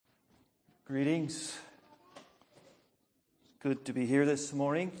Greetings. It's good to be here this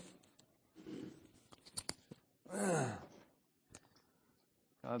morning. God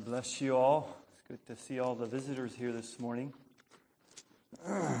bless you all. It's good to see all the visitors here this morning.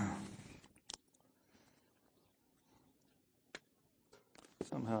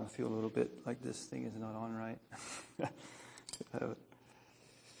 Somehow I feel a little bit like this thing is not on right.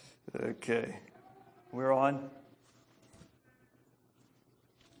 Okay. We're on.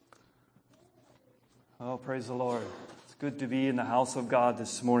 Oh, praise the Lord. It's good to be in the house of God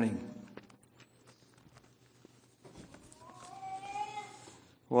this morning.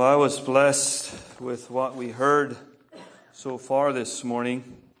 Well, I was blessed with what we heard so far this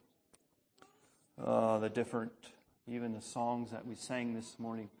morning. Even the songs that we sang this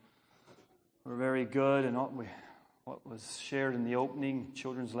morning were very good. And what was shared in the opening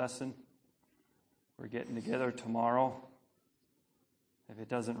children's lesson, we're getting together tomorrow, if it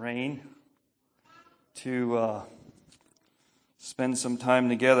doesn't rain, to spend some time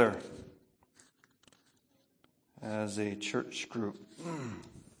together as a church group.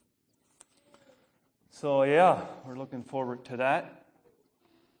 So yeah, we're looking forward to that.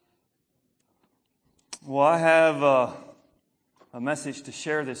 Well, I have a message to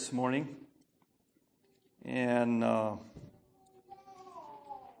share this morning, and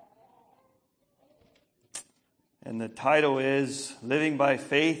the title is Living by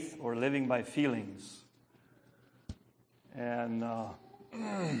Faith or Living by Feelings. And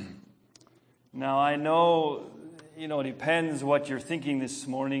now I know, it depends what you're thinking this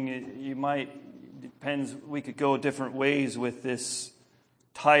morning. We could go different ways with this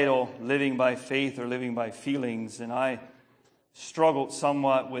title, Living by Faith or Living by Feelings. And I struggled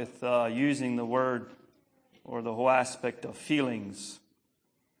somewhat with using the word or the whole aspect of feelings.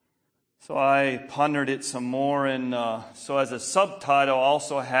 So I pondered it some more, and so as a subtitle, I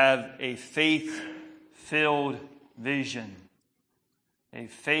also have a faith-filled vision. A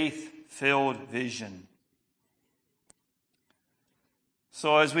faith-filled vision.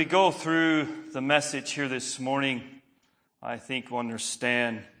 So as we go through the message here this morning, I think we'll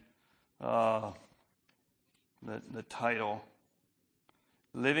understand the title.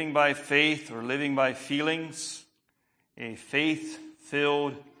 Living by Faith or Living by Feelings, a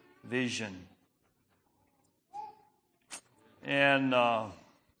faith-filled vision. And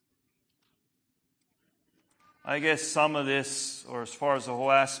I guess some of this, or as far as the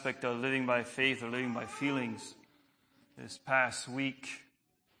whole aspect of living by faith or living by feelings, this past week,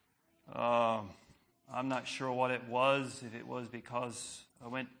 I'm not sure what it was. If it was because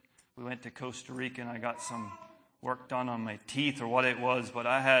we went to Costa Rica and I got some work done on my teeth, or what it was, but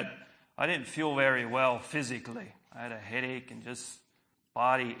I didn't feel very well physically. I had a headache and just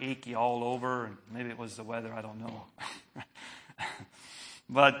body achy all over, and maybe it was the weather, I don't know.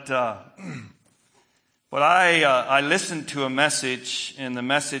 But I listened to a message, and the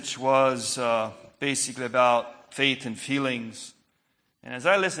message was basically about faith and feelings. And as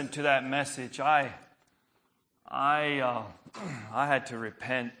I listened to that message, I had to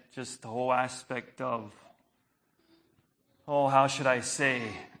repent, just the whole aspect of, how should I say,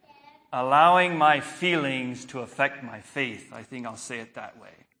 allowing my feelings to affect my faith. I think I'll say it that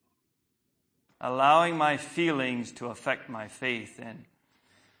way. Allowing my feelings to affect my faith. And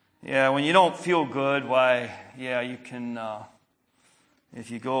yeah, when you don't feel good, you can, if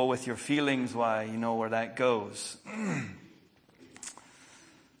you go with your feelings, you know where that goes.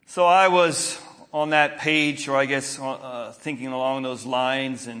 So I was on that page, or I guess thinking along those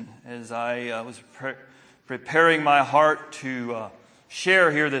lines, and as I was preparing my heart to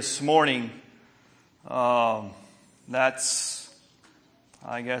share here this morning, that's,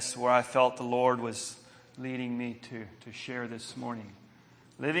 I guess, where I felt the Lord was leading me to share this morning.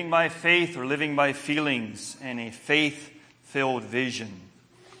 Living by faith or living by feelings, and a faith-filled vision.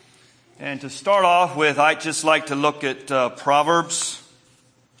 And to start off with, I'd just like to look at Proverbs.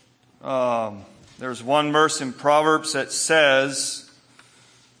 There's one verse in Proverbs that says,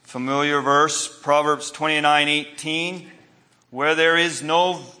 familiar verse, Proverbs 29:18, where there is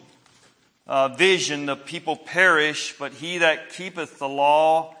no vision, the people perish, but he that keepeth the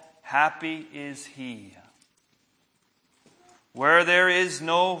law, happy is he. Where there is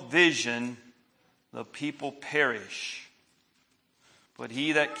no vision, the people perish, but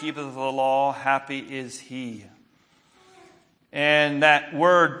he that keepeth the law, happy is he. And that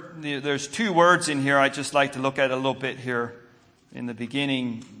word, there's two words in here I'd just like to look at a little bit here in the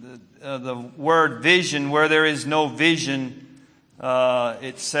beginning. The word vision, where there is no vision,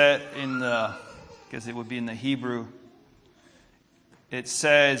 it's set in because it would be in the Hebrew. It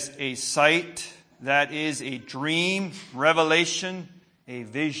says a sight, that is a dream, revelation, a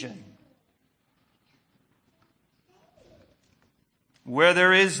vision. Where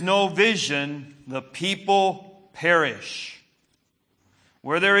there is no vision, the people perish.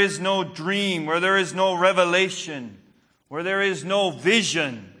 Where there is no dream, where there is no revelation, where there is no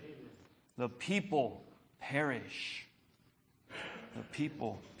vision, the people perish. The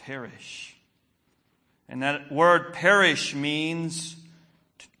people perish. And that word perish means,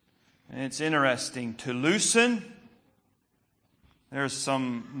 and it's interesting, to loosen. There's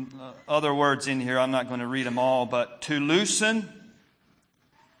some other words in here. I'm not going to read them all, but to loosen,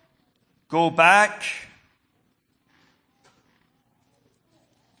 go back,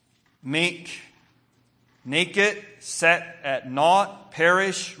 make naked, set at naught,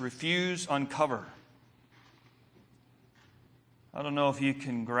 perish, refuse, uncover. I don't know if you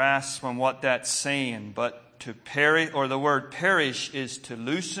can grasp on what that's saying, but to perish, or the word perish, is to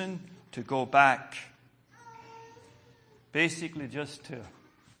loosen, to go back. Basically just to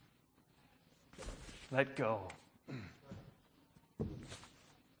let go.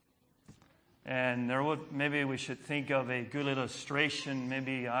 And maybe we should think of a good illustration.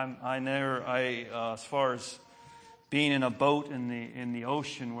 Maybe as far as being in a boat in the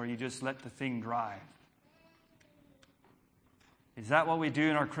ocean where you just let the thing drive. Is that what we do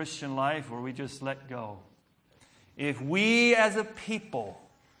in our Christian life, where we just let go? If we as a people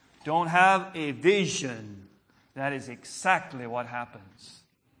don't have a vision, that is exactly what happens.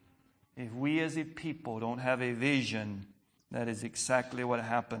 If we as a people don't have a vision, that is exactly what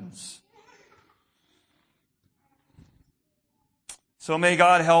happens. So may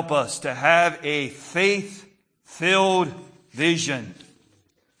God help us to have a faith-filled vision.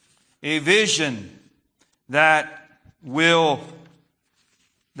 A vision that will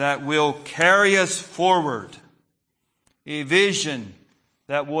carry us forward. A vision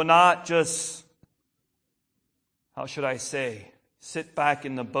that will not just, how should I say, sit back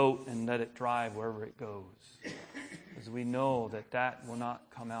in the boat and let it drive wherever it goes. Because we know that will not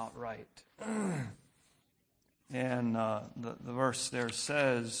come out right. And the verse there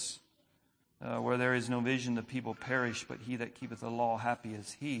says, where there is no vision, the people perish, but he that keepeth the law, happy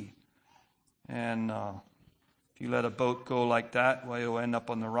is he. And if you let a boat go like that, well, it'll end up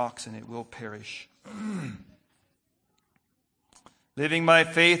on the rocks and it will perish. Living by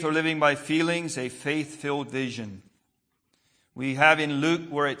faith or living by feelings, a faith-filled vision. We have in Luke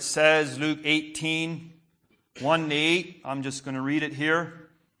where it says, Luke 18, 1-8. I'm just going to read it here.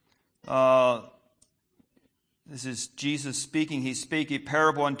 This is Jesus speaking. He spake a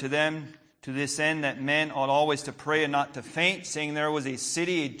parable unto them to this end, that men ought always to pray and not to faint, saying, there was a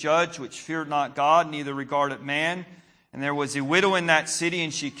city, a judge, which feared not God, neither regarded man. And there was a widow in that city,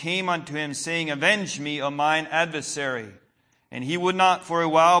 and she came unto him, saying, avenge me of mine adversary. And he would not for a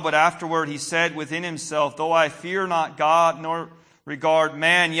while, but afterward he said within himself, though I fear not God, nor regard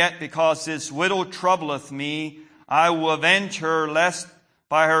man, yet because this widow troubleth me, I will avenge her, lest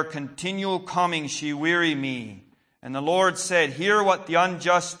by her continual coming she weary me. And the Lord said, hear what the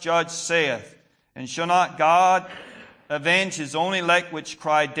unjust judge saith. And shall not God avenge his own elect, which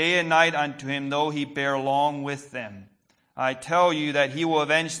cry day and night unto him, though he bear long with them? I tell you that he will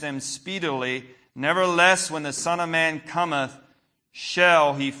avenge them speedily. Nevertheless, when the Son of Man cometh,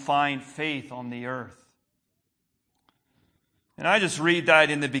 shall he find faith on the earth? And I just read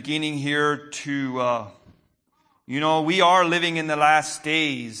that in the beginning here to, we are living in the last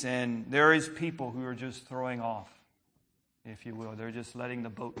days, and there is people who are just throwing off, if you will. They're just letting the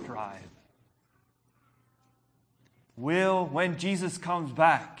boat drive. When Jesus comes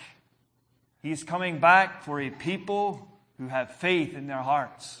back, he's coming back for a people who have faith in their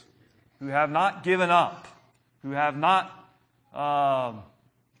hearts, who have not given up, who have not,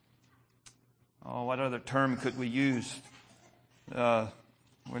 what other term could we use?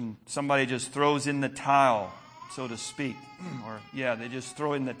 When somebody just throws in the towel, so to speak. They just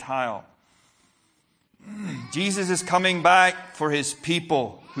throw in the towel. Jesus is coming back for his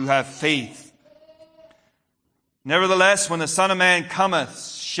people who have faith. Nevertheless, when the Son of Man cometh,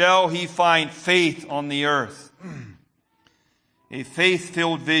 shall he find faith on the earth? A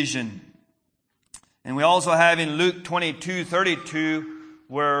faith-filled vision. And we also have in Luke 22:32,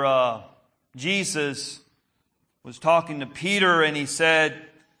 where Jesus was talking to Peter, and he said,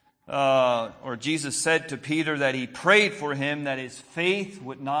 or Jesus said to Peter that he prayed for him that his faith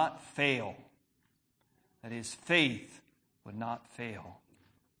would not fail. That his faith would not fail.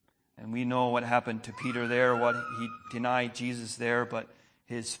 And we know what happened to Peter there, what he denied Jesus there, but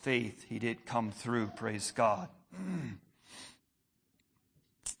his faith, he did come through, praise God.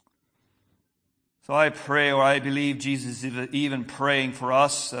 So I pray, or I believe Jesus is even praying for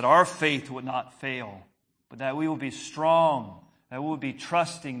us that our faith would not fail, but that we will be strong, that we will be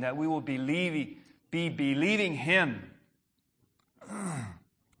trusting, that we will be believing Him.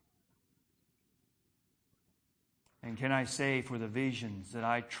 And can I say, for the visions that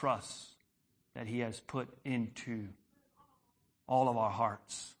I trust that He has put into all of our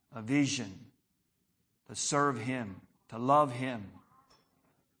hearts, a vision to serve Him, to love Him.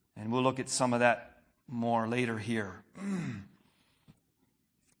 And we'll look at some of that more later here.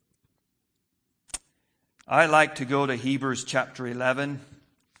 I like to go to Hebrews chapter 11.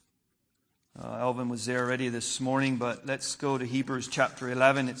 Elvin was there already this morning, but let's go to Hebrews chapter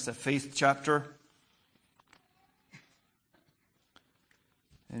 11. It's the faith chapter.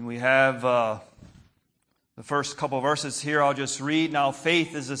 And we have the first couple of verses here. I'll just read. Now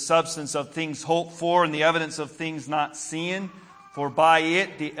faith is the substance of things hoped for and the evidence of things not seen. For by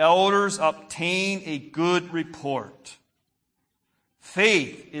it the elders obtain a good report.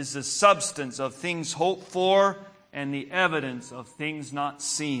 Faith is the substance of things hoped for and the evidence of things not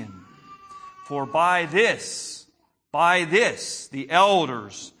seen. For by this, the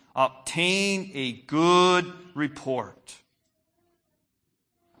elders obtain a good report.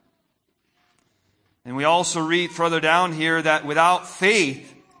 And we also read further down here that without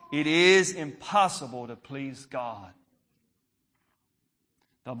faith, it is impossible to please God.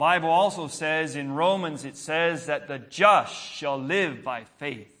 The Bible also says in Romans, it says that the just shall live by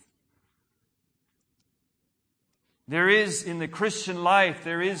faith. There is, in the Christian life,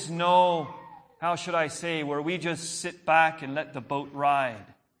 there is no, how should I say, where we just sit back and let the boat ride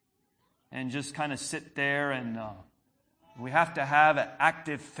and just kind of sit there, and we have to have an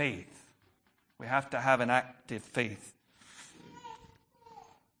active faith. We have to have an active faith.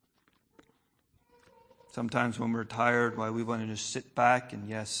 Sometimes when we're tired, why we want to just sit back, and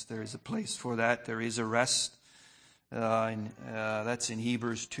yes, there is a place for that. There is a rest. That's in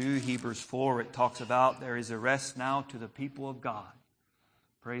Hebrews 2. Hebrews 4, it talks about there is a rest now to the people of God.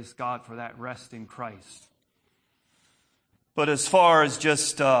 Praise God for that rest in Christ. But as far as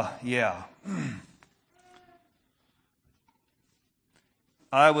just, as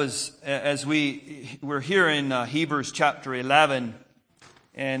we're here in Hebrews chapter 11,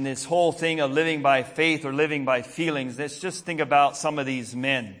 and this whole thing of living by faith or living by feelings, let's just think about some of these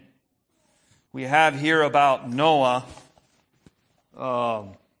men. We have here about Noah.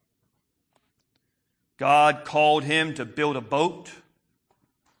 God called him to build a boat.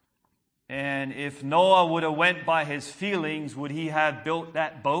 And if Noah would have went by his feelings, would he have built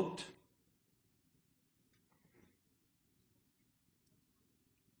that boat?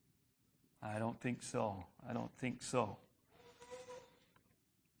 I don't think so. I don't think so.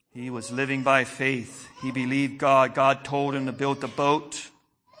 He was living by faith. He believed God. God told him to build the boat,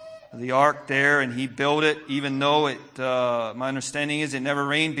 the ark there, and he built it, even though it, my understanding is it never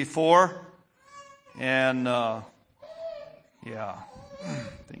rained before. And, I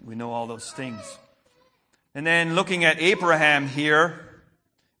think we know all those things. And then looking at Abraham here,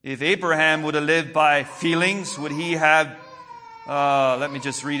 if Abraham would have lived by feelings, would he have, let me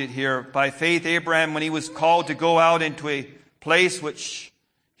just read it here. By faith, Abraham, when he was called to go out into a place which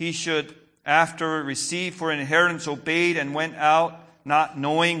he should after receive for inheritance, obeyed and went out, not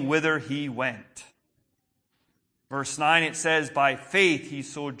knowing whither he went. Verse 9, it says, by faith he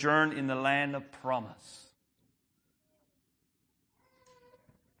sojourned in the land of promise.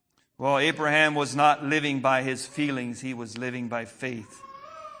 Well, Abraham was not living by his feelings. He was living by faith.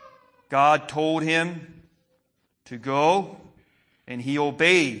 God told him to go, and he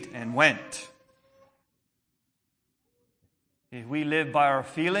obeyed and went. If we live by our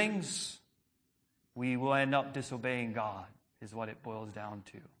feelings, we will end up disobeying God, is what it boils down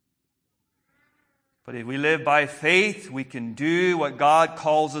to. But if we live by faith, we can do what God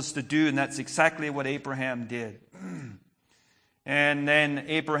calls us to do, and that's exactly what Abraham did. And then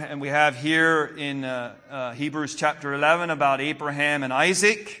Abraham, we have here in Hebrews chapter 11 about Abraham and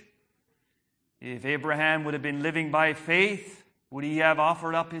Isaac. If Abraham would have been living by faith, would he have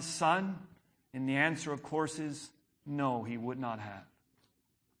offered up his son? And the answer, of course, is no, he would not have.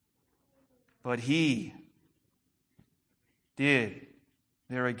 But he did,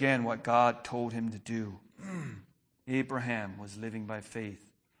 there again, what God told him to do. Abraham was living by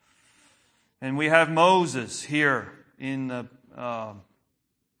faith. And we have Moses here in the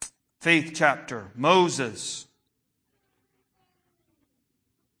faith chapter. Moses.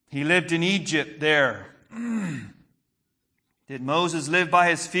 He lived in Egypt there. Did Moses live by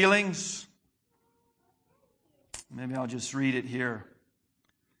his feelings? Maybe I'll just read it here.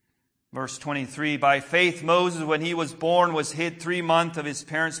 Verse 23, by faith Moses, when he was born, was hid 3 months of his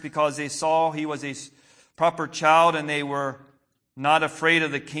parents because they saw he was a proper child and they were not afraid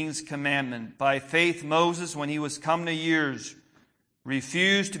of the king's commandment. By faith Moses, when he was come to years,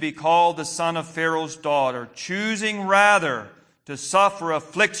 refused to be called the son of Pharaoh's daughter, choosing rather to suffer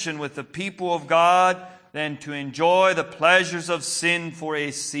affliction with the people of God than to enjoy the pleasures of sin for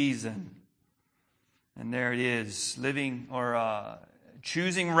a season. And there it is,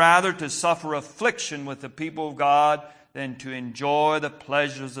 choosing rather to suffer affliction with the people of God than to enjoy the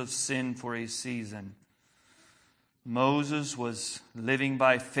pleasures of sin for a season. Moses was living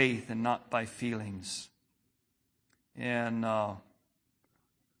by faith and not by feelings. And I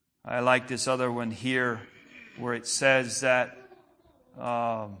like this other one here where it says that,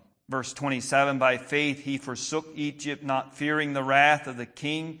 verse 27, by faith he forsook Egypt, not fearing the wrath of the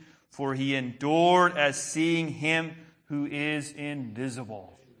king, for he endured as seeing him who is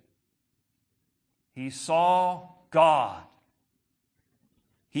invisible. He saw God.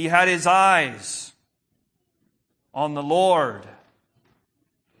 He had his eyes on the Lord,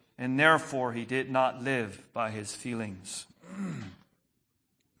 and therefore he did not live by his feelings.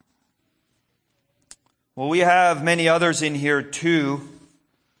 Well, we have many others in here too,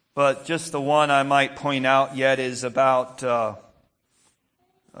 but just the one I might point out yet is about,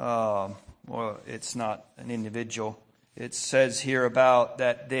 well, it's not an individual. It says here about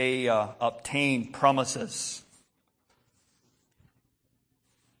that they obtained promises.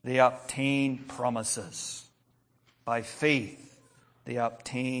 They obtained promises. By faith, they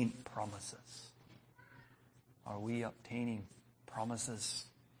obtained promises. Are we obtaining promises?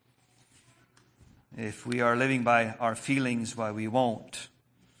 If we are living by our feelings, why we won't.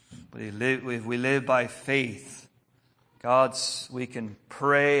 But if we live by faith, we can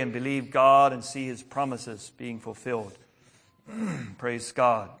pray and believe God and see His promises being fulfilled. Praise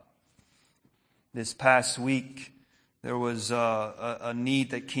God. This past week, there was a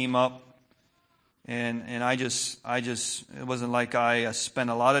need that came up. And I just, it wasn't like I spent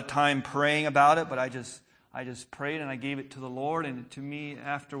a lot of time praying about it, but I just prayed and I gave it to the Lord. And to me,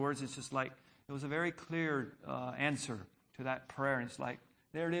 afterwards, it's just like, it was a very clear answer to that prayer. And it's like,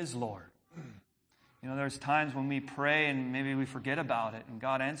 there it is, Lord. You know, there's times when we pray and maybe we forget about it, and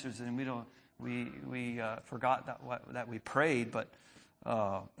God answers it, and we forgot that we prayed. But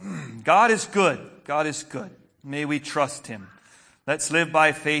God is good. God is good. May we trust Him. Let's live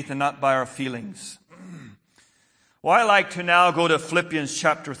by faith and not by our feelings. Well, I like to now go to Philippians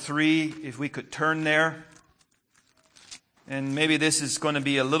chapter 3, if we could turn there. And maybe this is going to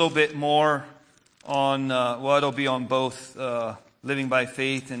be a little bit more on, it'll be on both living by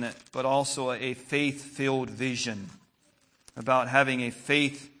faith, but also a faith-filled vision. About having a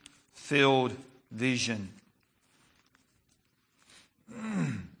faith-filled vision.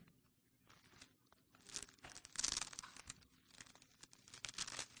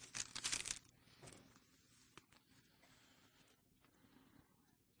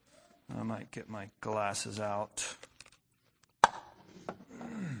 I might get my glasses out.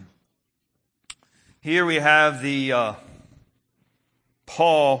 Here we have the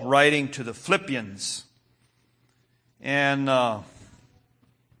Paul writing to the Philippians. And I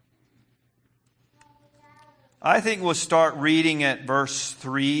think we'll start reading at verse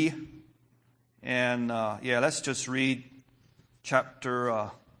 3. And let's just read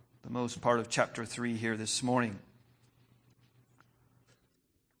the most part of chapter 3 here this morning.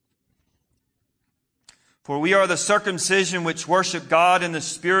 For we are the circumcision which worship God in the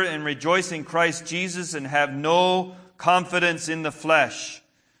Spirit and rejoice in Christ Jesus and have no confidence in the flesh.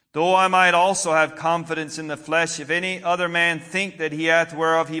 Though I might also have confidence in the flesh, if any other man think that he hath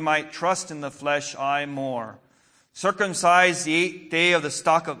whereof he might trust in the flesh, I more. Circumcised the 8th day of the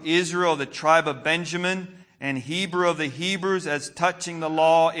stock of Israel, of the tribe of Benjamin, and Hebrew of the Hebrews, as touching the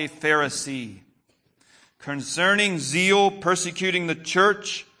law a Pharisee. Concerning zeal, persecuting the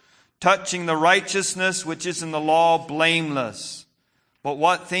church, touching the righteousness which is in the law, blameless. But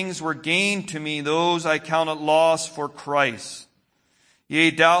what things were gained to me, those I counted loss for Christ. Yea,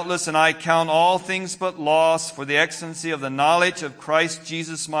 doubtless, and I count all things but loss for the excellency of the knowledge of Christ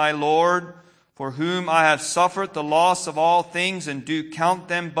Jesus my Lord, for whom I have suffered the loss of all things, and do count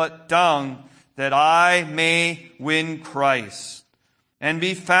them but dung, that I may win Christ, and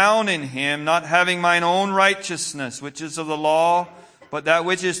be found in Him, not having mine own righteousness, which is of the law, but that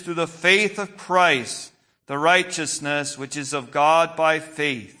which is through the faith of Christ, the righteousness which is of God by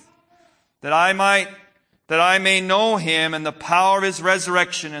faith, that I may know Him and the power of His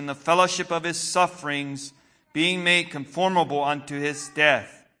resurrection and the fellowship of His sufferings, being made conformable unto His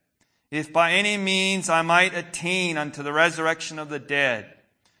death, if by any means I might attain unto the resurrection of the dead.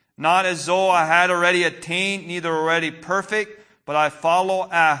 Not as though I had already attained, neither already perfect, but I follow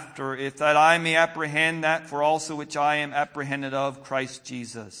after, if that I may apprehend that for also which I am apprehended of Christ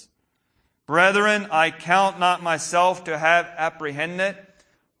Jesus. Brethren, I count not myself to have apprehended,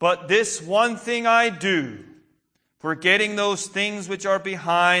 but this one thing I do, forgetting those things which are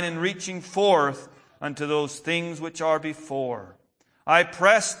behind and reaching forth unto those things which are before. I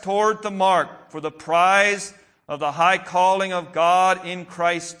press toward the mark for the prize of the high calling of God in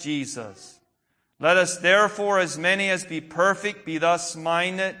Christ Jesus. Let us therefore, as many as be perfect, be thus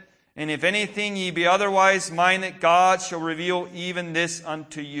minded. And if anything ye be otherwise minded, God shall reveal even this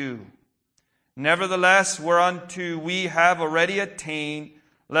unto you. Nevertheless, whereunto we have already attained,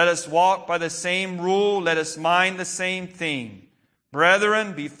 let us walk by the same rule, let us mind the same thing.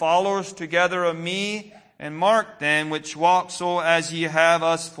 Brethren, be followers together of me, and mark them which walk so as ye have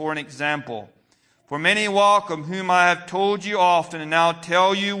us for an example. For many walk, of whom I have told you often, and now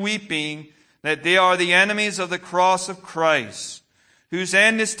tell you weeping, that they are the enemies of the cross of Christ, whose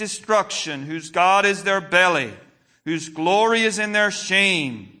end is destruction, whose God is their belly, whose glory is in their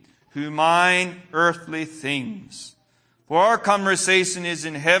shame, who mind earthly things. For our conversation is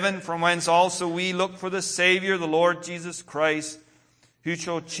in heaven, from whence also we look for the Savior, the Lord Jesus Christ, who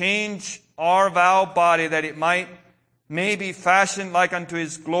shall change our vile body, that it may be fashioned like unto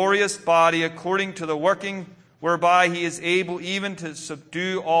his glorious body, according to the working whereby he is able even to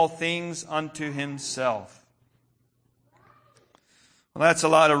subdue all things unto himself. Well, that's a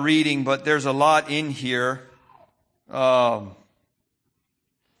lot of reading, but there's a lot in here.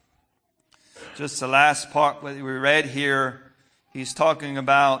 Just the last part that we read here, he's talking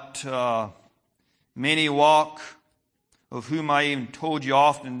about many walk, of whom I even told you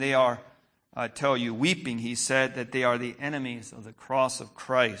often, they are, I tell you, weeping. He said that they are the enemies of the cross of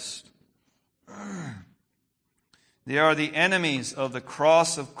Christ. They are the enemies of the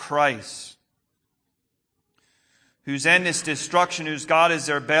cross of Christ, whose end is destruction, whose God is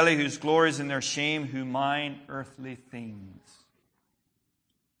their belly, whose glory is in their shame, who mind earthly things.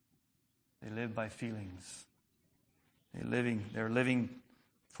 They live by feelings. They're living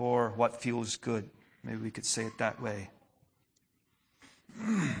for what feels good. Maybe we could say it that way.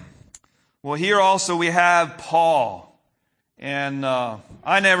 Well, here also we have Paul. And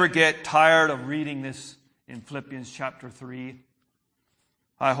I never get tired of reading this in Philippians chapter 3.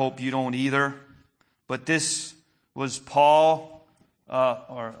 I hope you don't either. But this was Paul.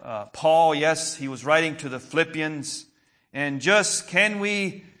 Paul, yes, he was writing to the Philippians. And just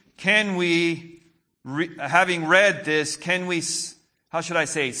having read this, can we,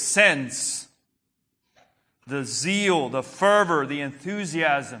 sense the zeal, the fervor, the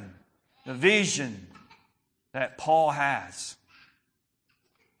enthusiasm, the vision that Paul has,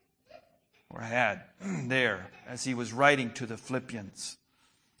 or had there as he was writing to the Philippians.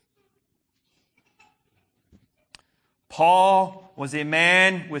 Paul was a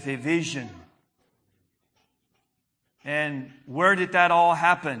man with a vision. And where did that all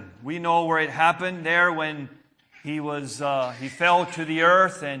happen? We know where it happened there when he fell to the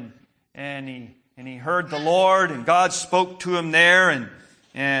earth and he heard the Lord, and God spoke to him there,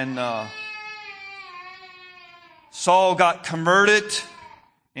 and Saul got converted,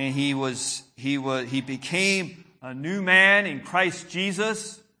 and he became a new man in Christ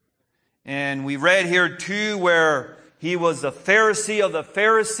Jesus. And we read here too where he was the Pharisee of the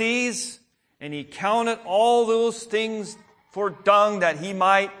Pharisees, and he counted all those things for dung that he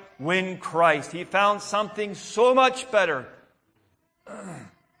might win Christ. He found something so much better.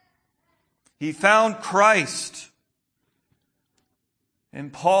 He found Christ.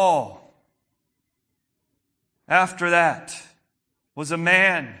 And Paul, after that, was a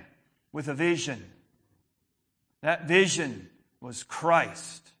man with a vision. That vision was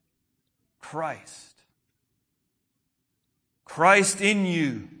Christ. Christ. Christ in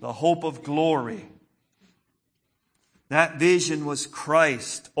you, the hope of glory. That vision was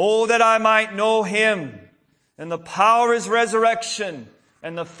Christ. Oh, that I might know Him and the power of His resurrection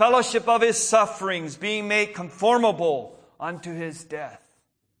and the fellowship of His sufferings, being made conformable unto His death.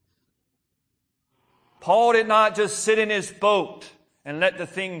 Paul did not just sit in his boat and let the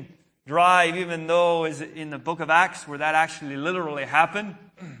thing drive, even though in the book of Acts where that actually literally happened.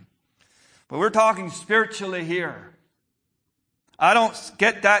 But we're talking spiritually here. I don't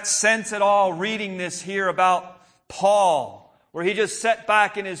get that sense at all reading this here about Paul, where he just sat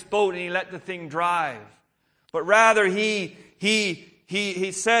back in his boat and he let the thing drive. But rather he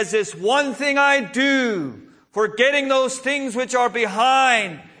says this, one thing I do, forgetting those things which are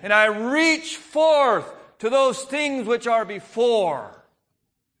behind, and I reach forth to those things which are before.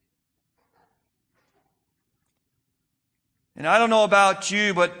 And I don't know about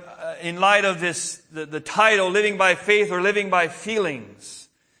you, but in light of this, the title, Living by Faith or Living by Feelings,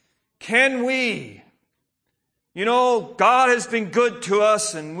 can we, God has been good to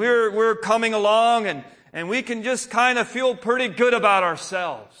us and we're coming along and we can just kind of feel pretty good about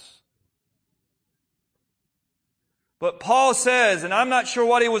ourselves. But Paul says, and I'm not sure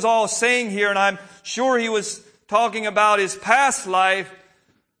what he was all saying here, and I'm sure he was talking about his past life,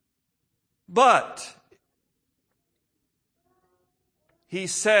 but he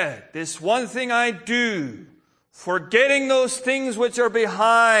said, this one thing I do, forgetting those things which are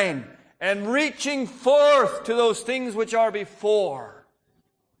behind and reaching forth to those things which are before.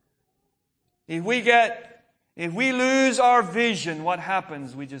 If we lose our vision, what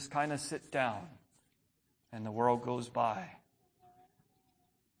happens? We just kind of sit down and the world goes by.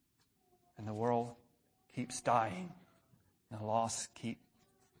 And the world keeps dying. And the lost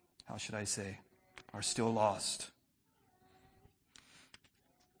are still lost.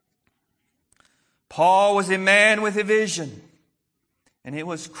 Paul was a man with a vision, and it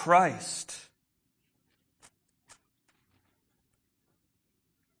was Christ.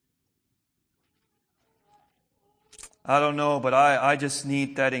 I don't know, but I just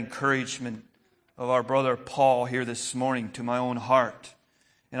need that encouragement of our brother Paul here this morning to my own heart.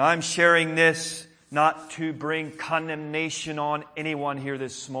 And I'm sharing this not to bring condemnation on anyone here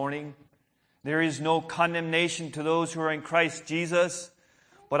this morning. There is no condemnation to those who are in Christ Jesus.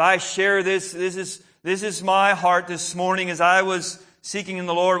 But I share this. This is my heart this morning as I was seeking in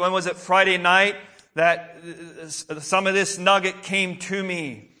the Lord. When was it? Friday night that some of this nugget came to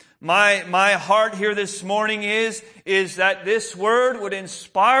me. My heart here this morning is that this word would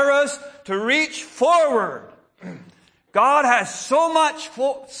inspire us to reach forward. God has so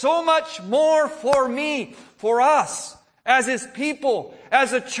much more for me, for us, as His people,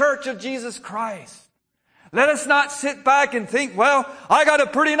 as a church of Jesus Christ. Let us not sit back and think, well, I got a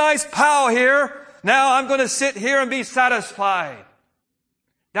pretty nice pal here. Now I'm going to sit here and be satisfied.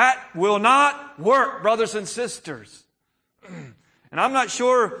 That will not work, brothers and sisters. And I'm not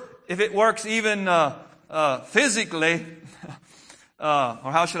sure if it works even physically,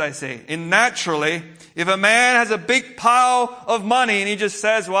 or how should I say, naturally. If a man has a big pile of money and he just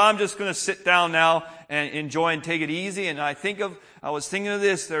says, well, I'm just going to sit down now and enjoy and take it easy. And I was thinking of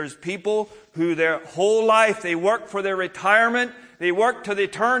this. There's people who their whole life, they work for their retirement. They work till they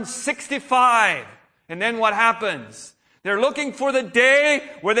turn 65. And then what happens? They're looking for the day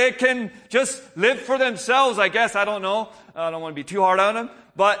where they can just live for themselves, I guess. I don't know. I don't want to be too hard on them.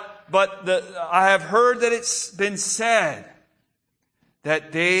 But I have heard that it's been said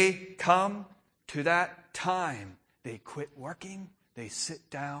that they come to that time. They quit working. They sit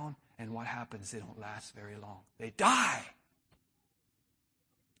down. And what happens? They don't last very long. They die.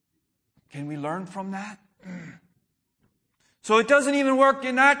 Can we learn from that? So it doesn't even work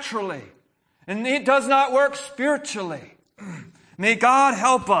naturally. And it does not work spiritually. May God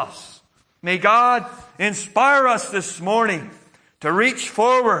help us. May God inspire us this morning to reach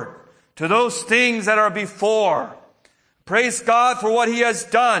forward to those things that are before. Praise God for what He has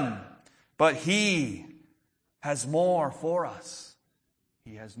done. But He has more for us.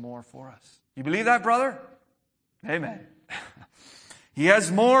 He has more for us. You believe that, brother? Amen. He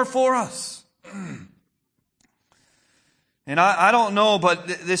has more for us. And I don't know, but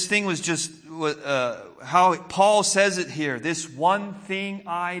this thing was just how Paul says it here. This one thing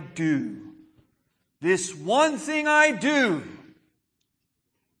I do. This one thing I do.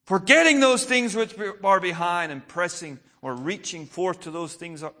 Forgetting those things which are behind and pressing or reaching forth to those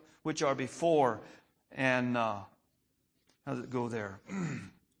things which are before. And how does it go there?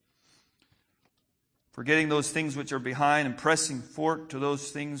 Forgetting those things which are behind and pressing forth to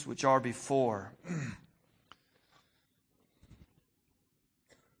those things which are before.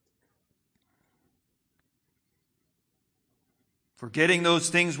 Forgetting those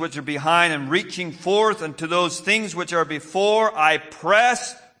things which are behind and reaching forth unto those things which are before, I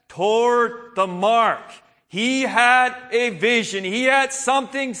press toward the mark. He had a vision. He had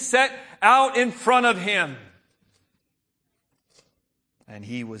something set out in front of him. And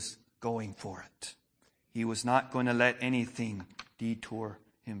he was going for it. He was not going to let anything detour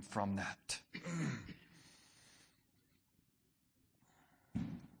him from that.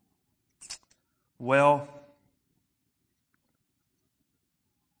 Well,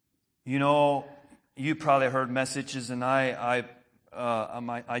 you know, you probably heard messages, and I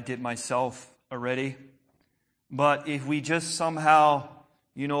did myself already. But if we just somehow,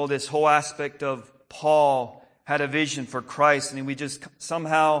 you know, this whole aspect of Paul had a vision for Christ, and we just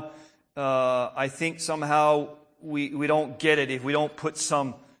somehow, I think somehow we don't get it if we don't put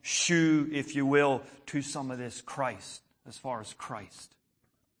some shoe, if you will, to some of this Christ, as far as Christ.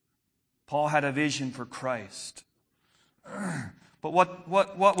 Paul had a vision for Christ. But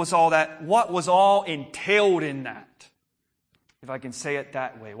what was all that? What was all entailed in that? If I can say it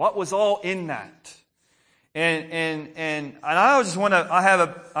that way. What was all in that? And I just want to, I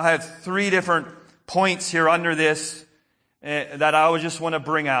have 3 different points here under this that I would just want to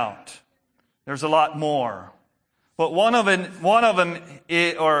bring out. There's a lot more. But one of them,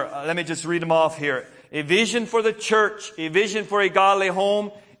 let me just read them off here. A vision for the church, a vision for a godly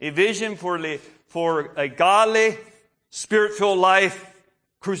home, a vision for a godly, spirit-filled life,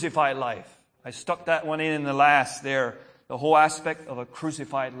 crucified life. I stuck that one in the last there. The whole aspect of a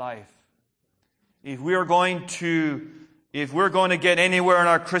crucified life. If we're going to get anywhere in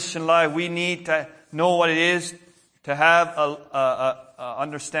our Christian life, we need to know what it is to have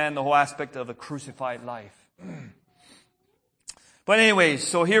understand the whole aspect of a crucified life. But anyways,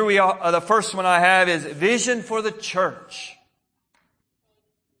 so here we are. The first one I have is vision for the church.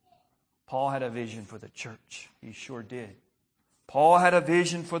 Paul had a vision for the church. He sure did. Paul had a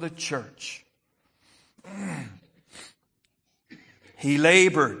vision for the church. He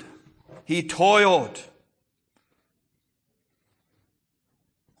labored. He toiled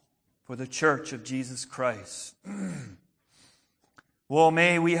for the church of Jesus Christ. Well,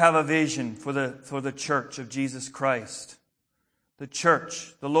 may we have a vision for the church of Jesus Christ. The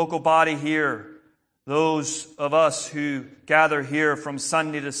church, the local body here, those of us who gather here from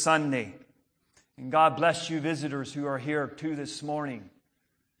Sunday to Sunday. And God bless you visitors who are here too this morning,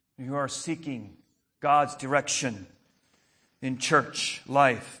 who are seeking God's direction in church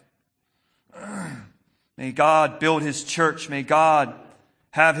life. May God build His church. May God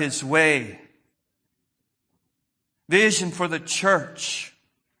have His way. Vision for the church.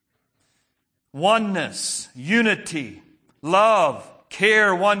 Oneness, unity, love,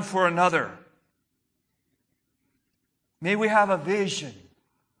 care one for another. May we have a vision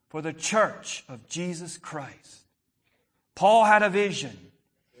for the church of Jesus Christ. Paul had a vision.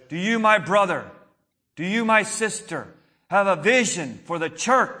 Do you, my brother, do you, my sister, have a vision for the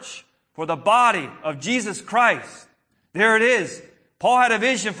church, for the body of Jesus Christ? There it is. Paul had a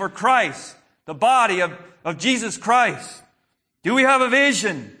vision for Christ, the body of Jesus Christ. Do we have a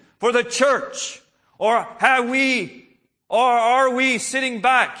vision for the church? Or are we sitting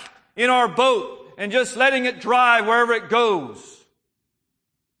back in our boat and just letting it drive wherever it goes?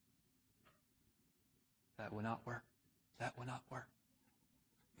 That will not work. That will not work.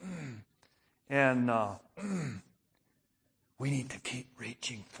 And we need to keep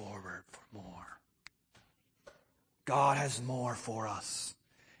reaching forward for more. God has more for us.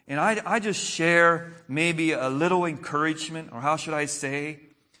 And I just share maybe a little encouragement, or how should I say,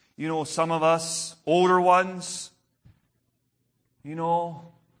 some of us, older ones,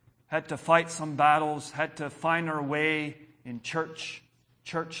 had to fight some battles, had to find our way in church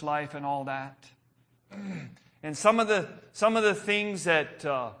life and all that. And some of the things that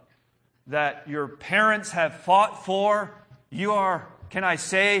your parents have fought for, you're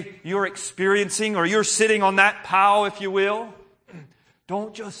experiencing, or you're sitting on that pile, if you will.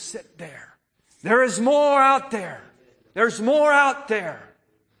 Don't just sit there. There is more out there. There's more out there.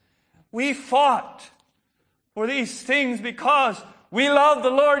 We fought for these things because we love the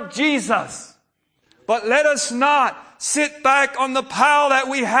Lord Jesus. But let us not sit back on the pile that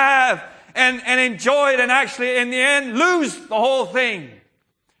we have and enjoy it and actually in the end lose the whole thing.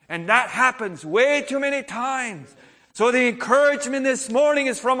 And that happens way too many times. So the encouragement this morning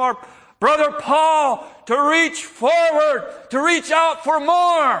is from our brother Paul to reach forward, to reach out for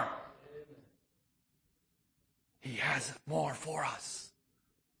more. He has more for us.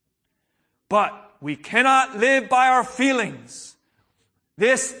 But we cannot live by our feelings.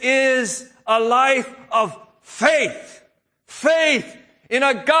 This is a life of faith. Faith in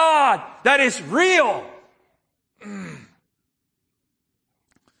a God that is real.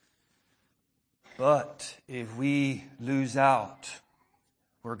 But if we lose out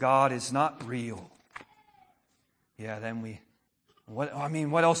where God is not real, then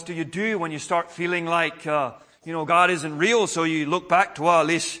what else do you do when you start feeling like, God isn't real, so you look back to, at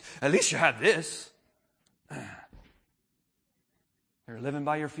least you had this. You're living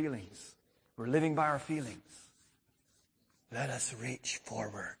by your feelings. We're living by our feelings. Let us reach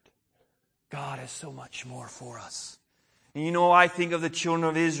forward. God has so much more for us. And I think of the children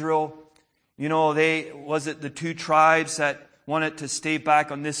of Israel. Was it the two tribes that wanted to stay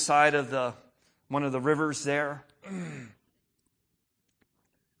back on this side of one of the rivers there?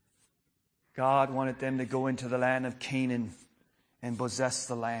 God wanted them to go into the land of Canaan and possess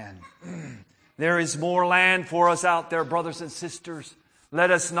the land. There is more land for us out there, brothers and sisters.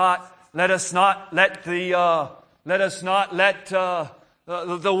 Let us not let the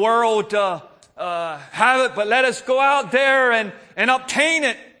world have it, but let us go out there and obtain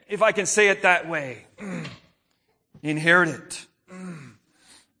it, if I can say it that way. Inherit it.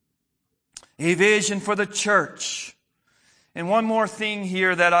 A vision for the church. And one more thing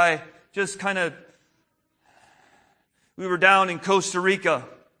here that I just kind of We were down in Costa Rica,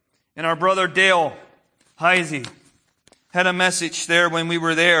 and our brother Dale Heisey had a message there when we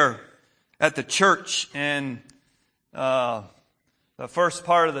were there at the church, and the first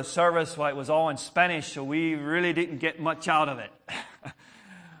part of the service, well, it was all in Spanish, so we really didn't get much out of it.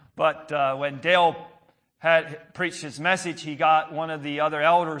 But when Dale had preached his message, he got one of the other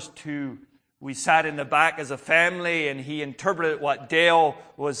elders we sat in the back as a family, and he interpreted what Dale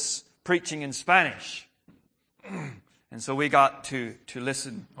was preaching in Spanish. And so we got to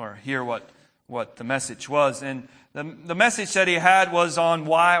listen or hear what the message was. And the message that he had was on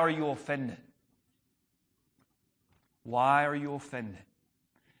why are you offended? Why are you offended?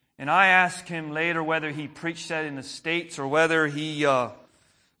 And I asked him later whether he preached that in the States or whether he,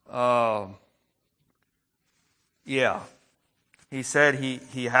 he said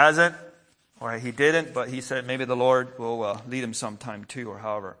he hasn't or he didn't, but he said maybe the Lord will lead him sometime too or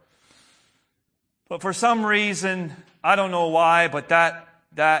however. But for some reason, I don't know why, but I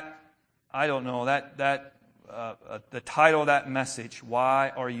don't know, the title of that message,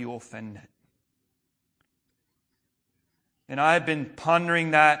 Why Are You Offended? And I've been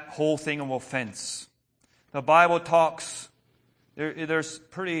pondering that whole thing of offense. The Bible talks, there's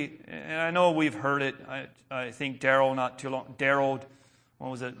pretty, and I know we've heard it, I think Daryl not too long,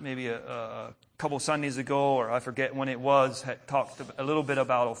 what was it, maybe a couple Sundays ago, or I forget when it was, had talked a little bit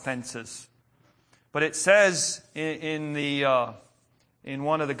about offenses. But it says in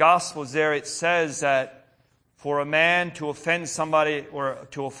one of the Gospels there, it says that for a man to offend somebody or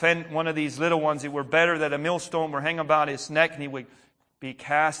to offend one of these little ones, it were better that a millstone were hung about his neck and he would be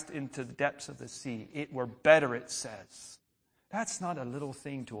cast into the depths of the sea. It were better, it says. That's not a little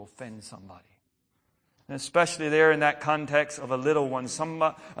thing to offend somebody. And especially there in that context of a little one,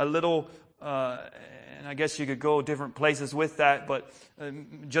 and I guess you could go different places with that, but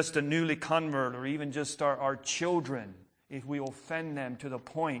just a newly convert or even just our children, if we offend them to the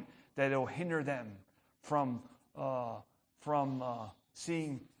point that it'll hinder them from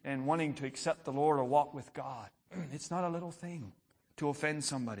seeing and wanting to accept the Lord or walk with God. It's not a little thing to offend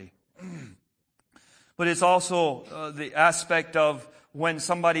somebody. But it's also the aspect of when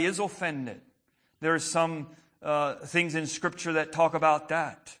somebody is offended. There's some things in Scripture that talk about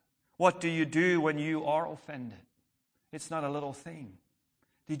that. What do you do when you are offended? It's not a little thing.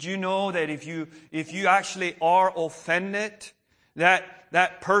 Did you know that if you actually are offended,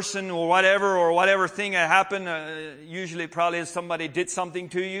 that person or whatever thing that happened, usually probably is somebody did something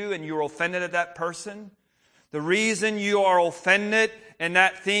to you and you're offended at that person. The reason you are offended and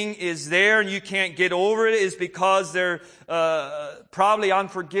that thing is there and you can't get over it is because there's probably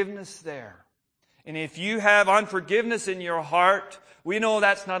unforgiveness there. And if you have unforgiveness in your heart, we know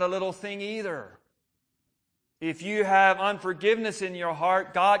that's not a little thing either. If you have unforgiveness in your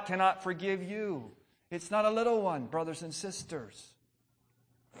heart, God cannot forgive you. It's not a little one, brothers and sisters.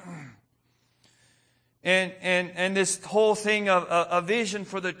 And this whole thing of a vision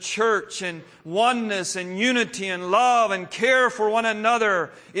for the church and oneness and unity and love and care for one another.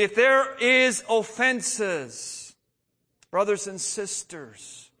 If there is offenses, brothers and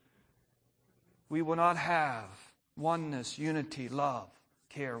sisters, we will not have oneness, unity, love,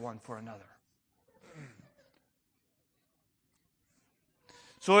 care one for another.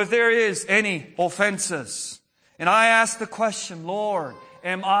 So if there is any offenses, and I ask the question, Lord,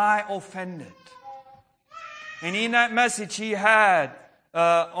 am I offended? And in that message he had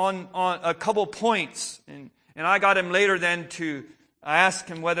on a couple points, and I got him later then I asked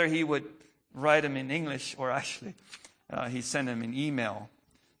him whether he would write them in English, or actually he sent him an email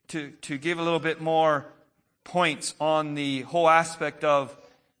to give a little bit more points on the whole aspect of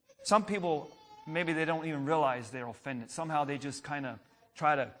some people, maybe they don't even realize they're offended. Somehow they just kind of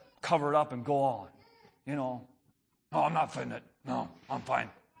try to cover it up and go on. You know, no, I'm not offended. No, I'm fine.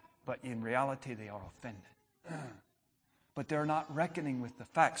 But in reality, they are offended. But they're not reckoning with the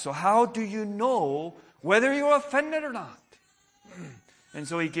facts. So how do you know whether you're offended or not? And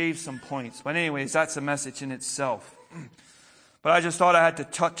so he gave some points. But anyways, that's a message in itself. But I just thought I had to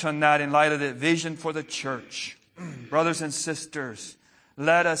touch on that in light of the vision for the church. Brothers and sisters,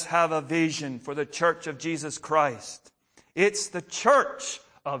 let us have a vision for the church of Jesus Christ. It's the church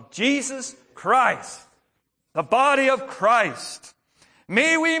of Jesus Christ, the body of Christ.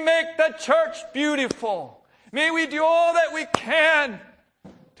 May we make the church beautiful. May we do all that we can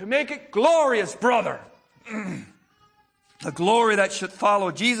to make it glorious, brother. The glory that should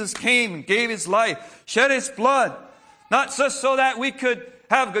follow. Jesus came and gave His life, shed His blood, not just so that we could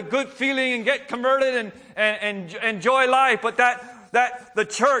have a good feeling and get converted and enjoy life, but that the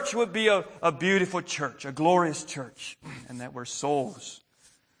church would be a beautiful church, a glorious church, and that we're souls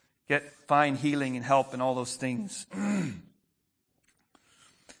find healing and help and all those things.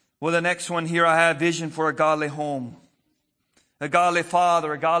 Well, the next one here, I have vision for a godly home. A godly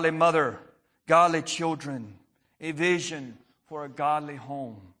father, a godly mother, godly children. A vision for a godly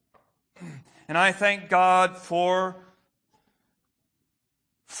home. And I thank God for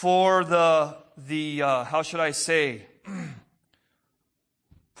the how should I say,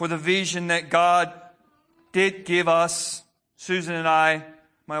 for the vision that God did give us, Susan and I,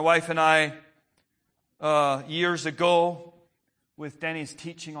 my wife and I, years ago, with Danny's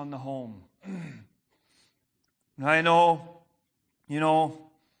teaching on the home. And I know,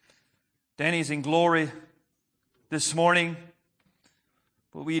 Danny's in glory this morning,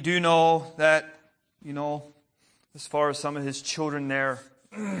 but we do know that, as far as some of his children there.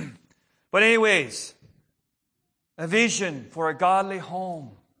 But anyways, a vision for a godly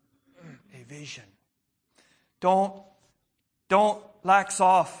home. A vision. Don't lax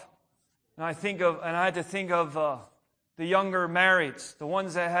off. And I had to think of the younger marrieds, the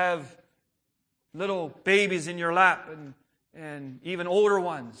ones that have little babies in your lap, and even older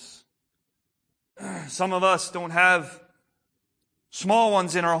ones. Some of us don't have small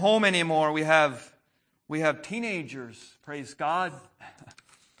ones in our home anymore. We have teenagers, praise God.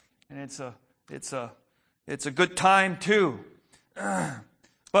 And it's a good time too.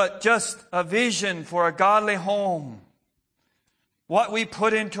 But just a vision for a godly home. What we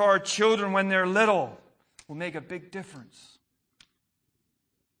put into our children when they're little will make a big difference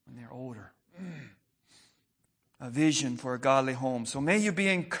when they're older. A vision for a godly home. So may you be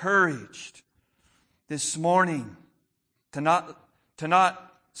encouraged this morning to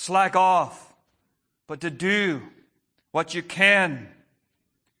not slack off, but to do what you can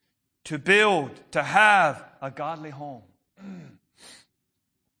to build, to have a godly home.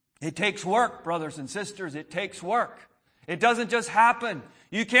 It takes work, brothers and sisters. It takes work. It doesn't just happen.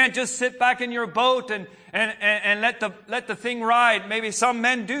 You can't just sit back in your boat and let the thing ride. Maybe some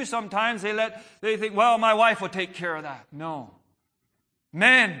men do sometimes. They think, well, my wife will take care of that. No.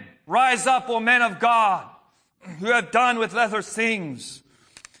 Men, rise up, O men of God, who have done with lesser things.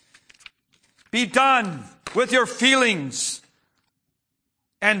 Be done with your feelings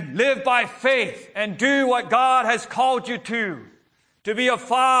and live by faith and do what God has called you to be a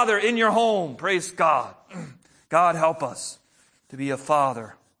father in your home. Praise God. God help us to be a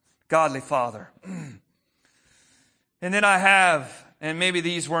father, godly father. And then I have, and maybe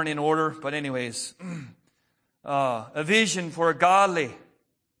these weren't in order, but anyways, a vision for a godly,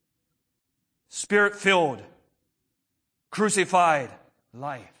 Spirit-filled, crucified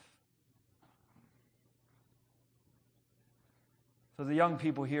life. So the young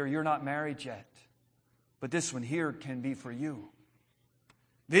people here, you're not married yet, but this one here can be for you.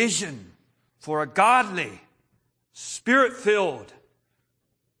 Vision for a godly, Spirit-filled,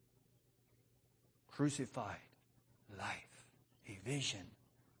 crucified life. A vision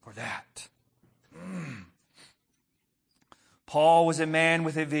for that. Paul was a man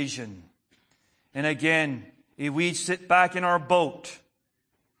with a vision. And again, if we sit back in our boat,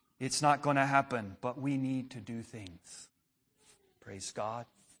 it's not going to happen. But we need to do things. Praise God.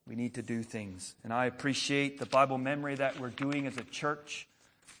 We need to do things. And I appreciate the Bible memory that we're doing as a church.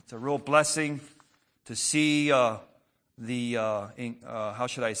 It's a real blessing to see how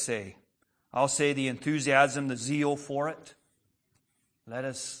should I say? I'll say the enthusiasm, the zeal for it. Let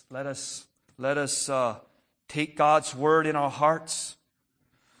us take God's word in our hearts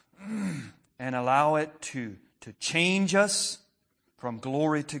and allow it to change us from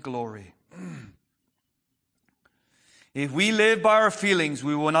glory to glory. If we live by our feelings,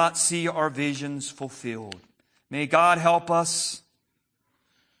 we will not see our visions fulfilled. May God help us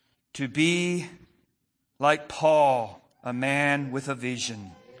to be like Paul, a man with a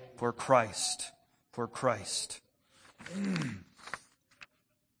vision for Christ. For Christ.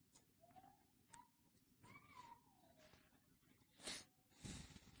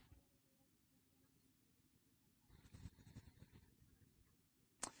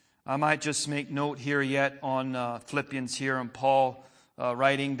 I might just make note here yet on Philippians here, and Paul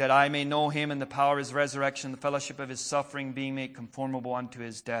writing, that I may know him and the power of his resurrection, the fellowship of his suffering, being made conformable unto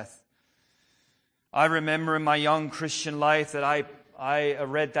his death. I remember in my young Christian life that I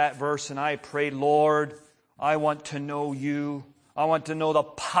read that verse and I prayed, Lord, I want to know you. I want to know the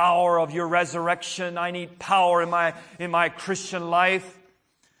power of your resurrection. I need power in my Christian life.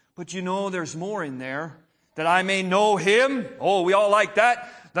 But there's more in there. That I may know him. Oh, we all like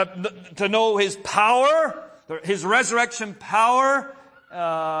that. To know his power, his resurrection power.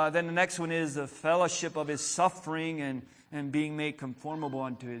 Then the next one is the fellowship of his suffering and being made conformable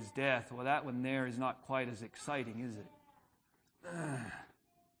unto his death. Well, that one there is not quite as exciting, is it?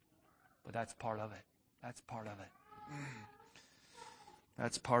 But that's part of it. That's part of it.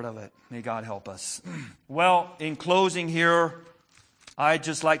 That's part of it. May God help us. Well, in closing here, I'd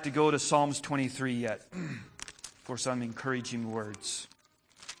just like to go to Psalms 23 yet for some encouraging words.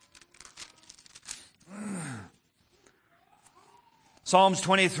 Psalms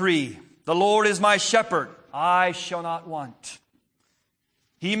 23. The Lord is my shepherd, I shall not want.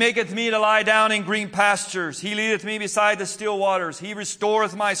 He maketh me to lie down in green pastures. He leadeth me beside the still waters. He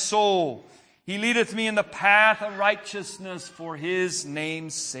restoreth my soul. He leadeth me in the path of righteousness for His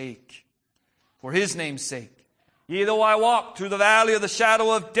name's sake. For His name's sake. Yea, though I walk through the valley of the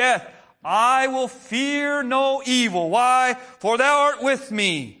shadow of death, I will fear no evil. Why? For Thou art with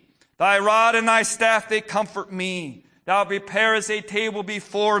me. Thy rod and Thy staff, they comfort me. Thou preparest a table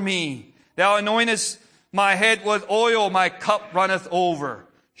before me. Thou anointest my head with oil, my cup runneth over.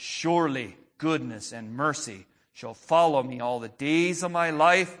 Surely goodness and mercy shall follow me all the days of my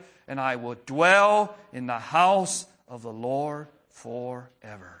life, and I will dwell in the house of the Lord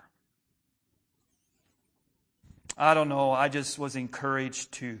forever. I don't know, I just was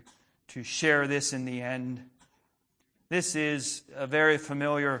encouraged to share this in the end. This is a very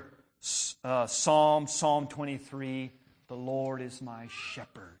familiar psalm, Psalm 23. The Lord is my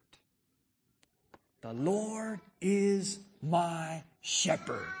shepherd. The Lord is my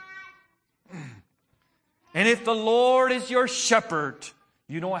shepherd. And if the Lord is your shepherd,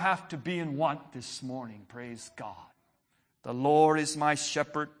 you don't have to be in want this morning. Praise God. The Lord is my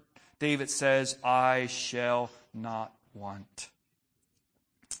shepherd. David says, I shall not want.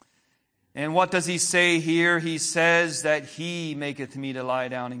 And what does he say here? He says that He maketh me to lie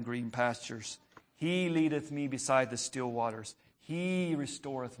down in green pastures. He leadeth me beside the still waters. He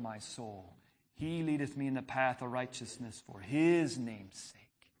restoreth my soul. He leadeth me in the path of righteousness for His name's sake.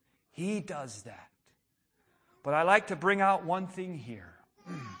 He does that. But I like to bring out one thing here.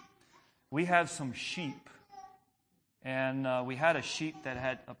 We have some sheep. And we had a sheep that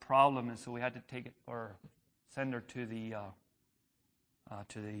had a problem, and so we had to take it or send her to the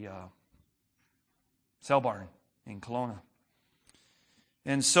cell barn in Kelowna.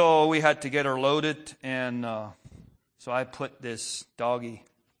 And so we had to get her loaded, and so I put this doggy,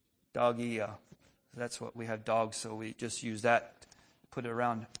 that's what we have dogs, so we just use that, put it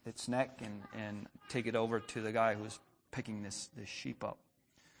around its neck and take it over to the guy who's picking this sheep up.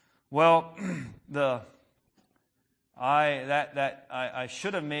 Well, I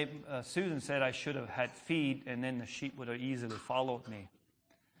should have made, Susan said I should have had feed, and then the sheep would have easily followed me.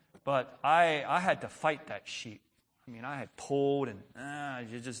 But I had to fight that sheep. I mean, I had pulled, and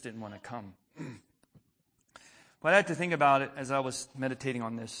you just didn't want to come. But I had to think about it as I was meditating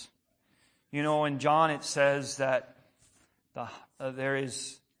on this. You know, in John it says that there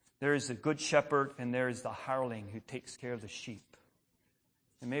is the good shepherd and there is the hireling who takes care of the sheep.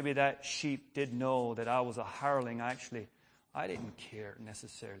 And maybe that sheep did know that I was a hireling. I didn't care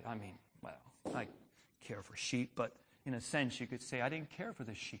necessarily. I mean, well, I care for sheep, but in a sense you could say I didn't care for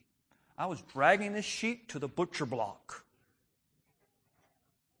the sheep. I was dragging this sheep to the butcher block.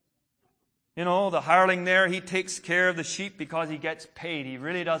 You know, the hireling there, he takes care of the sheep because he gets paid. He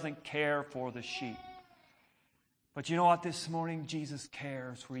really doesn't care for the sheep. But you know what, this morning, Jesus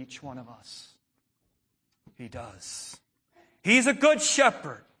cares for each one of us. He does. He's a good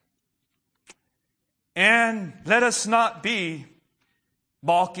shepherd. And let us not be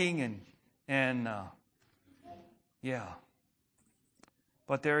balking and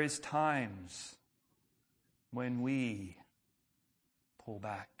But there is times when we pull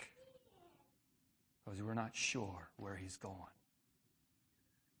back because we're not sure where He's going.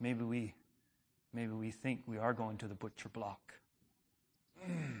 Maybe we think we are going to the butcher block.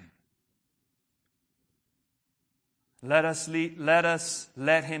 Let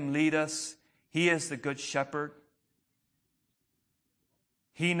Him lead us. He is the good shepherd.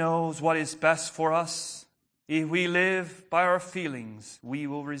 He knows what is best for us. If we live by our feelings, we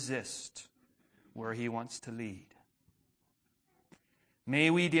will resist where He wants to lead. May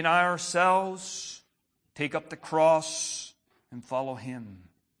we deny ourselves, take up the cross, and follow Him.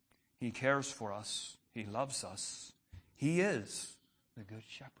 He cares for us. He loves us. He is the good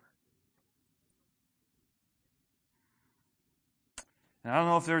shepherd. And I don't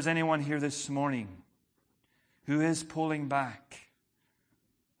know if there's anyone here this morning who is pulling back.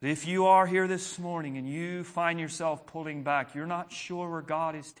 If you are here this morning and you find yourself pulling back, you're not sure where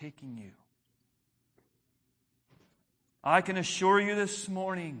God is taking you. I can assure you this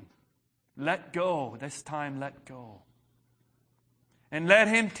morning, let go. This time, let go. And let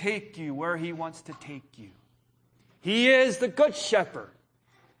Him take you where He wants to take you. He is the good shepherd.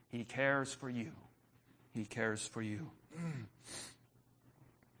 He cares for you. He cares for you.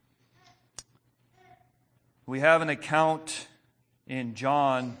 We have an account in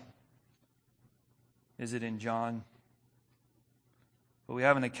John. Is it in John? But we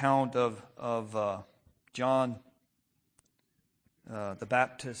have an account of John the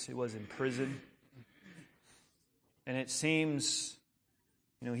Baptist. He was in prison. And it seems,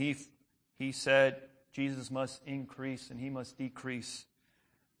 he said Jesus must increase and he must decrease.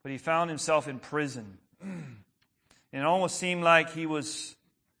 But he found himself in prison. And it almost seemed like he was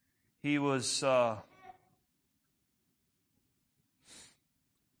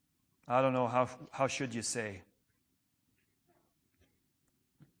I don't know, how should you say?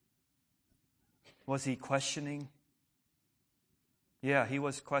 Was he questioning? Yeah, he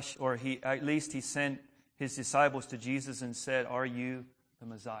was questioning, or at least he sent his disciples to Jesus and said, "Are you the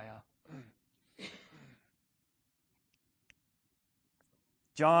Messiah?"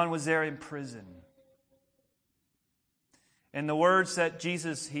 John was there in prison. And the words that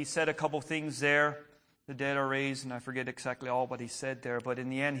Jesus, he said a couple things there. The dead are raised, and I forget exactly all what he said there. But in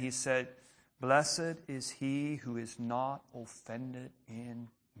the end, he said, "Blessed is he who is not offended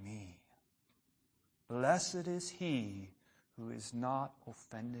in me." Blessed is he who is not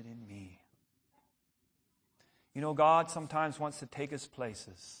offended in me. God sometimes wants to take us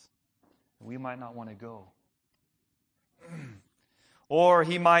places we might not want to go. Or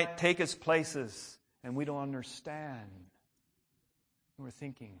he might take us places and we don't understand. We're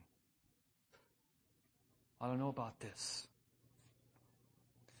thinking, I don't know about this.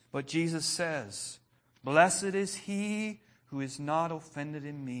 But Jesus says, "Blessed is he who is not offended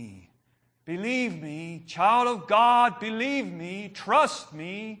in me." Believe me, child of God, believe me, trust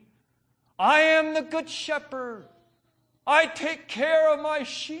me. I am the good shepherd. I take care of my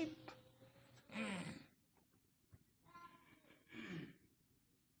sheep.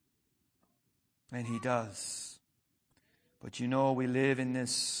 And he does. But we live in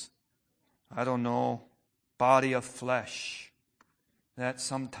this, body of flesh that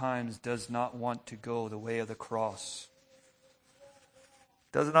sometimes does not want to go the way of the cross.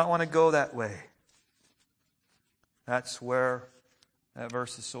 Does not want to go that way. That's where that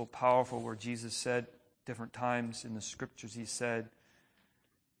verse is so powerful, where Jesus said different times in the scriptures, he said,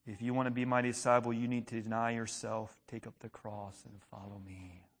 if you want to be my disciple, you need to deny yourself, take up the cross, and follow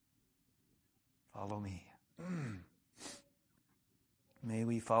me. Follow me. May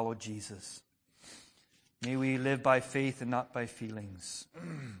we follow Jesus. May we live by faith and not by feelings.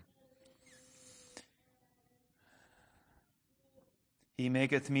 He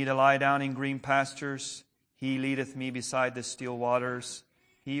maketh me to lie down in green pastures. He leadeth me beside the still waters.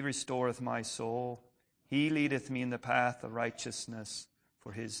 He restoreth my soul. He leadeth me in the path of righteousness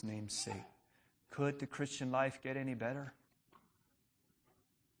for his name's sake. Could the Christian life get any better?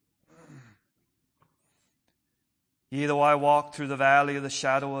 Yea, though I walk through the valley of the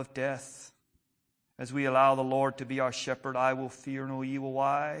shadow of death, as we allow the Lord to be our shepherd, I will fear no evil.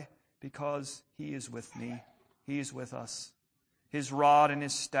 Why? Because he is with me. He is with us. His rod and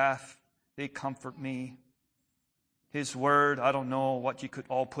his staff, they comfort me. His word, I don't know what you could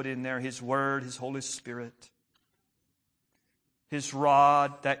all put in there. His word, his Holy Spirit. His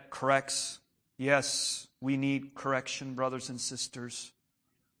rod that corrects. Yes, we need correction, brothers and sisters.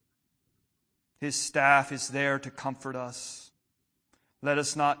 His staff is there to comfort us. Let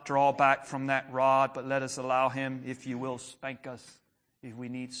us not draw back from that rod, but let us allow him, if you will, spank us if we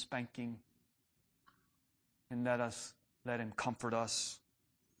need spanking. And let him comfort us.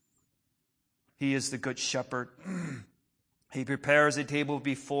 He is the good shepherd. He prepares a table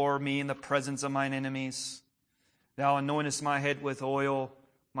before me in the presence of mine enemies. Thou anointest my head with oil,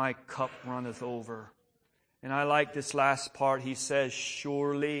 my cup runneth over. And I like this last part. He says,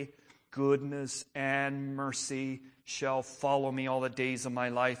 surely goodness and mercy shall follow me all the days of my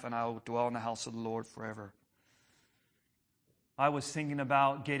life, and I will dwell in the house of the Lord forever. I was thinking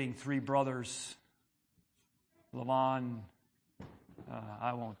about getting 3 brothers. Lavon,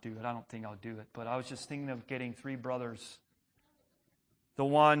 I won't do it. I don't think I'll do it. But I was just thinking of getting 3 brothers. The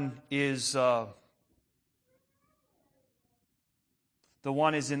one is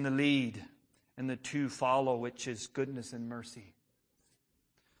in the lead, and the 2 follow, which is goodness and mercy.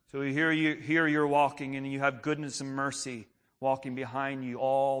 So here you're walking, and you have goodness and mercy walking behind you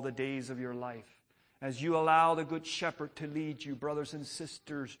all the days of your life. As you allow the Good Shepherd to lead you, brothers and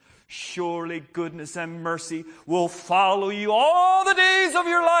sisters, surely goodness and mercy will follow you all the days of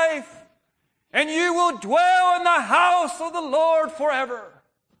your life. And you will dwell in the house of the Lord forever.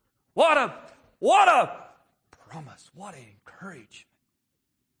 What a promise. What an encouragement.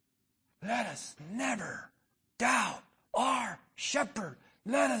 Let us never doubt our shepherd.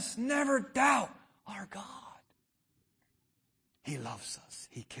 Let us never doubt our God. He loves us.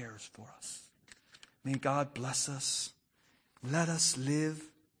 He cares for us. May God bless us. Let us live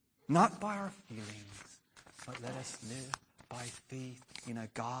not by our feelings, but let us live by faith in a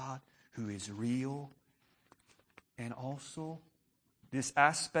God who is real. And also, this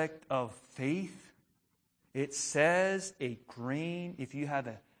aspect of faith, it says a grain, if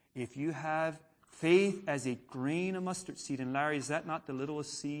you have faith as a grain of mustard seed. And Larry, is that not the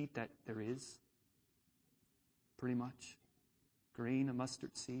littlest seed that there is? Pretty much. Grain of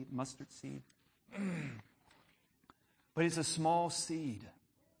mustard seed. But it's a small seed.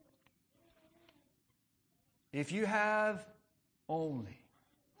 If you have only,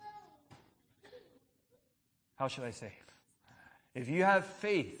 how should I say? If you have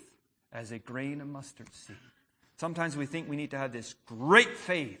faith as a grain of mustard seed. Sometimes we think we need to have this great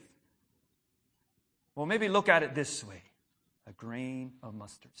faith. Well, maybe look at it this way. A grain of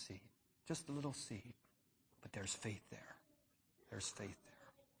mustard seed. Just a little seed. But there's faith there. There's faith there.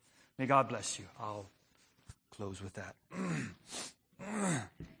 May God bless you. I'll close with that.